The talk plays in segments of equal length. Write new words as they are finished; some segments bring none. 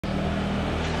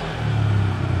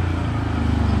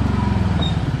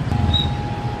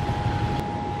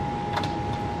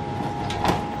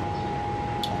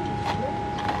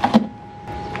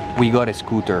we got a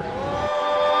scooter.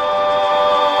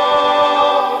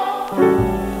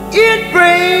 It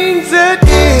brings a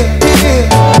tear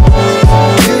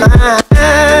to my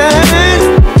eyes.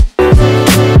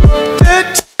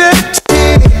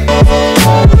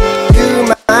 To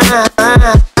my eyes.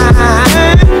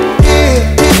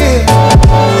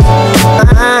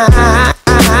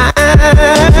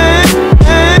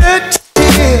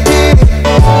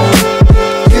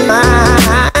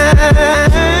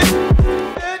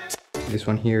 This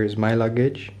one here is my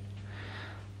luggage.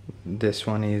 This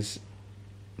one is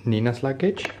Nina's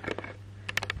luggage.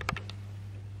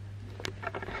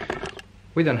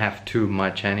 We don't have too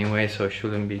much anyway, so it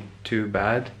shouldn't be too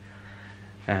bad.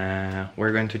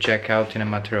 We're going to check out in a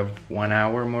matter of 1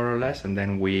 hour more or less, and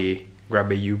then we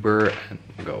grab a Uber and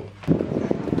go.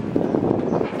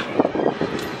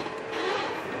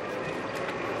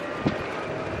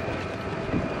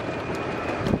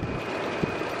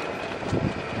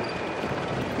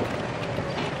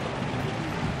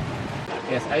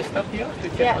 Yes, I stop you to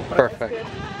check what price. Perfect.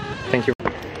 Thank you.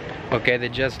 Okay, they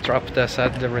just dropped us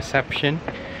at the reception.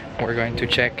 We're going to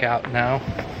check out now.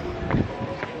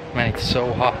 Man, it's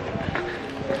so hot.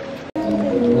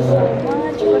 Thank you so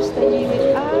much for staying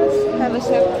with us. Have a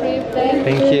safe trip there.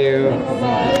 Thank you.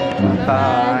 Bye.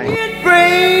 Bye. It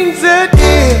brings a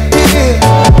tear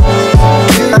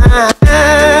to my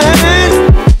eyes.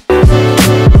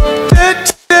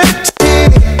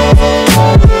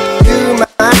 To my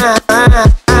eyes.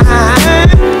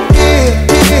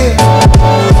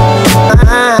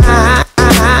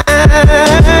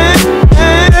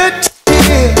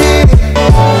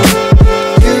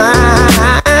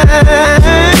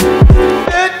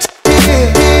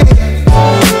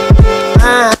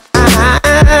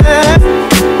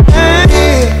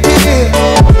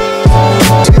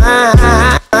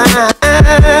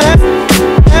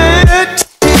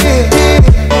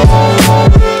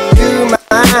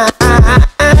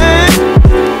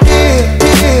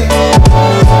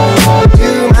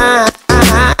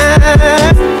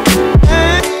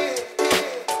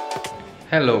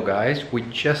 Hello guys, we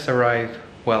just arrived,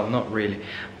 well not really,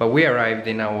 but we arrived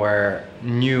in our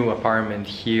new apartment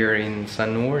here in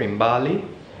Sanur in Bali.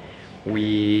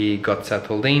 We got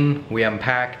settled in, we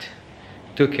unpacked,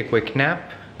 took a quick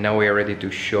nap. Now we are ready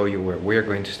to show you where we're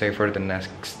going to stay for the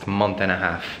next month and a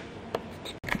half.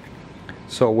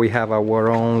 So we have our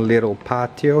own little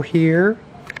patio here,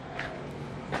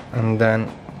 and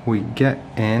then we get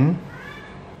in.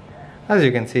 As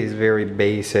you can see, it's very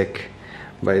basic,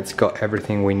 but it's got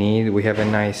everything we need. We have a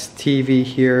nice TV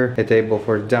here, a table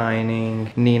for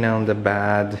dining, Nina on the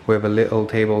bed. We have a little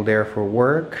table there for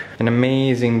work, an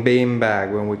amazing bean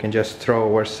bag when we can just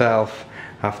throw ourselves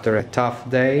after a tough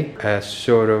day, a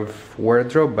sort of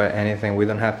wardrobe, but anything, we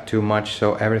don't have too much,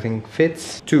 so everything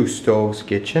fits. 2 stoves,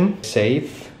 kitchen,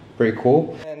 safe, pretty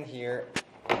cool. And here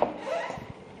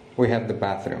we have the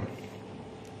bathroom.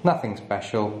 Nothing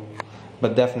special,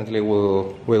 but definitely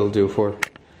will do for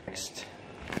next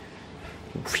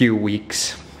few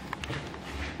weeks.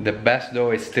 The best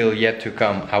though is still yet to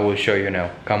come. I will show you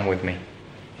now. Come with me.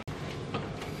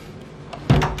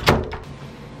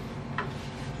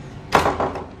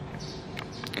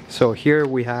 So here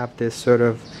we have this sort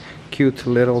of cute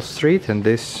little street, and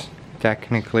this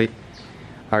technically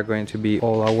are going to be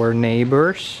all our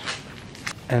neighbors.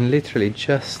 And literally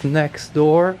just next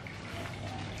door,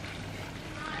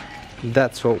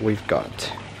 that's what we've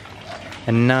got.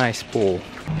 A nice pool.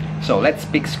 So let's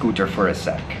pick scooter for a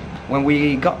sec. When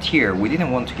we got here, we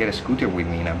didn't want to get a scooter with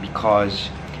Nina because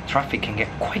traffic can get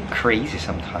quite crazy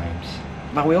sometimes.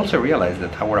 But we also realized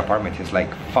that our apartment is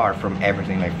like far from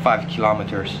everything, like 5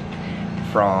 kilometers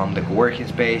from the co-working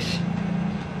space,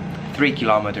 3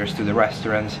 kilometers to the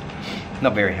restaurants.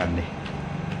 Not very handy.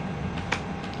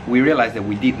 We realized that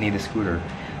we did need a scooter.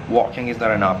 Walking is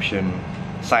not an option,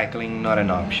 cycling not an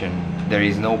option, there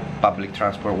is no public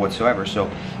transport whatsoever, so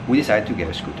we decided to get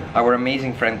a scooter. Our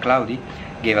amazing friend Claudi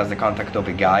gave us the contact of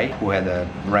a guy who had a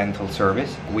rental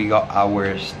service. We got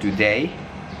ours today.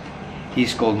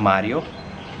 He's called Mario.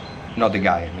 Not the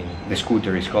guy, I mean the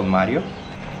scooter is called Mario.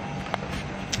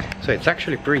 So it's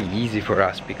actually pretty easy for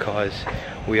us because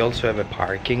we also have a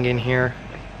parking in here.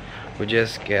 We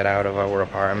just get out of our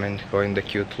apartment, go in the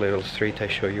cute little street I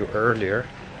showed you earlier,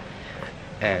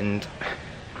 and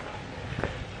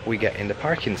we get in the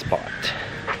parking spot,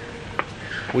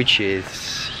 which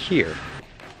is here.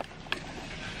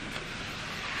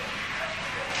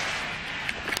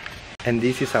 And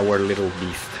this is our little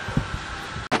beast.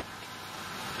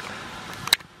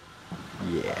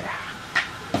 Yeah.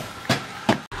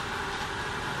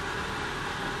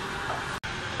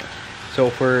 So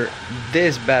for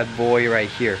this bad boy right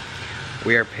here,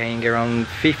 We are paying around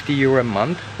 50 euro a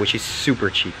month, which is super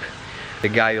cheap. The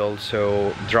guy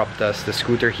also dropped us the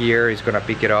scooter here. He's gonna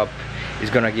pick it up. He's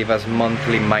gonna give us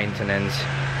monthly maintenance.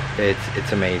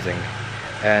 It's amazing.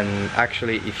 And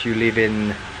actually, if you live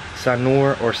in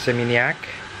Sanur or Seminyak,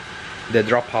 the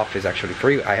drop-off is actually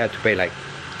free. I had to pay like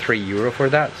 3 euro for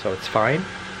that, so it's fine.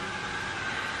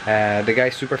 The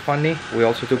guy's super funny. We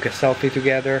also took a selfie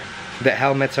together. The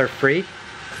helmets are free.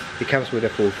 It comes with a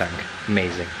full tank.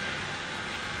 Amazing.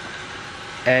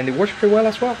 And it works pretty well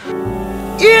as well.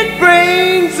 It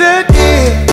brings a day.